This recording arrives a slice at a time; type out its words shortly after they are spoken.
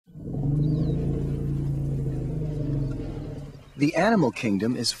The animal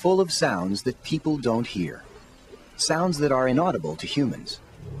kingdom is full of sounds that people don't hear. Sounds that are inaudible to humans.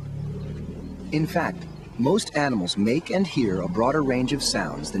 In fact, most animals make and hear a broader range of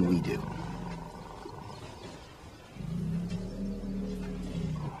sounds than we do.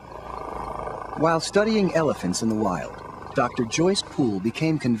 While studying elephants in the wild, Dr. Joyce Poole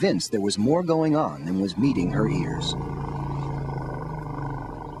became convinced there was more going on than was meeting her ears.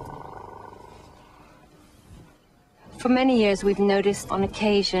 For many years, we've noticed on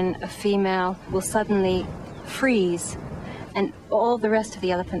occasion a female will suddenly freeze and all the rest of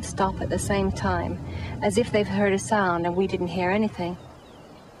the elephants stop at the same time, as if they've heard a sound and we didn't hear anything.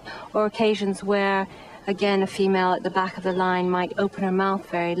 Or occasions where, again, a female at the back of the line might open her mouth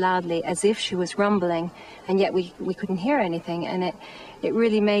very loudly as if she was rumbling, and yet we couldn't hear anything. And it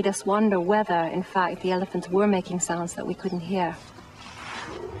really made us wonder whether, in fact, the elephants were making sounds that we couldn't hear.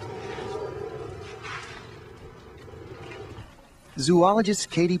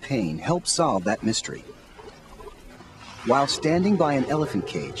 Zoologist Katie Payne helped solve that mystery. While standing by an elephant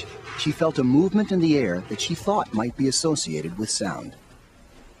cage, she felt a movement in the air that she thought might be associated with sound.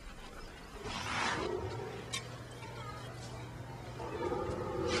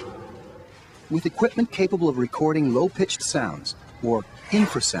 With equipment capable of recording low-pitched sounds, or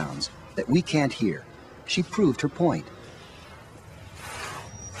infrasounds, that we can't hear, she proved her point.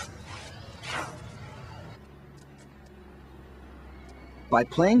 By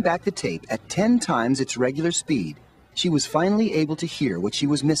playing back the tape at 10 times its regular speed, she was finally able to hear what she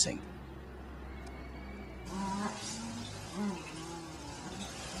was missing.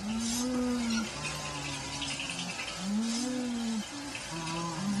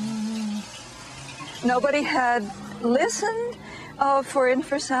 Nobody had listened for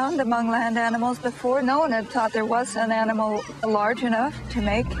infrasound among land animals before. No one had thought there was an animal large enough to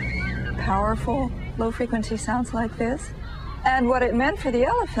make powerful, low-frequency sounds like this. And what it meant for the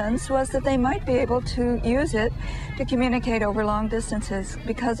elephants was that they might be able to use it to communicate over long distances,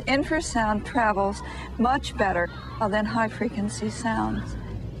 because infrasound travels much better than high-frequency sounds.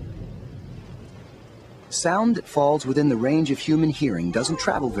 Sound that falls within the range of human hearing doesn't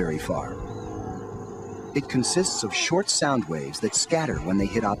travel very far. It consists of short sound waves that scatter when they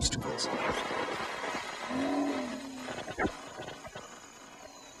hit obstacles.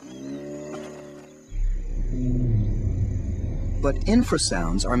 But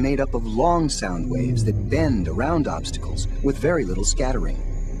infrasounds are made up of long sound waves that bend around obstacles with very little scattering.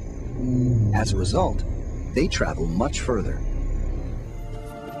 As a result, they travel much further.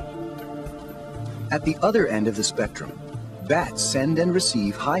 At the other end of the spectrum, bats send and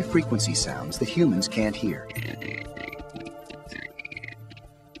receive high-frequency sounds that humans can't hear.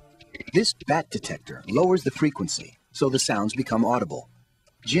 This bat detector lowers the frequency, so the sounds become audible.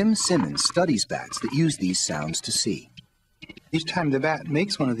 Jim Simmons studies bats that use these sounds to see. Each time the bat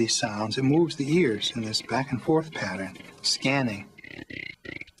makes one of these sounds, it moves the ears in this back and forth pattern, scanning.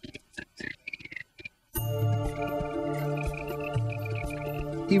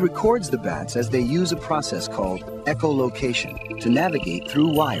 He records the bats as they use a process called echolocation to navigate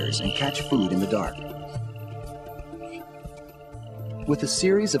through wires and catch food in the dark. With a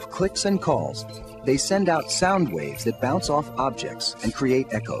series of clicks and calls, they send out sound waves that bounce off objects and create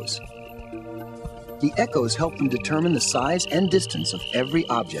echoes. The echoes help them determine the size and distance of every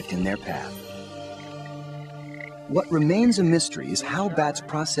object in their path. What remains a mystery is how bats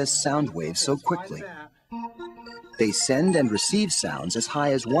process sound waves so quickly. They send and receive sounds as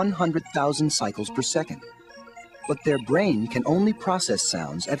high as 100,000 cycles per second. But their brain can only process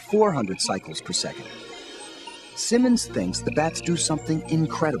sounds at 400 cycles per second. Simmons thinks the bats do something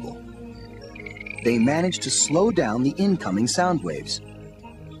incredible. They manage to slow down the incoming sound waves.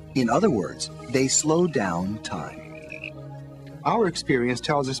 In other words, they slow down time. Our experience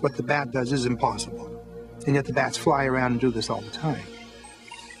tells us what the bat does is impossible, and yet the bats fly around and do this all the time.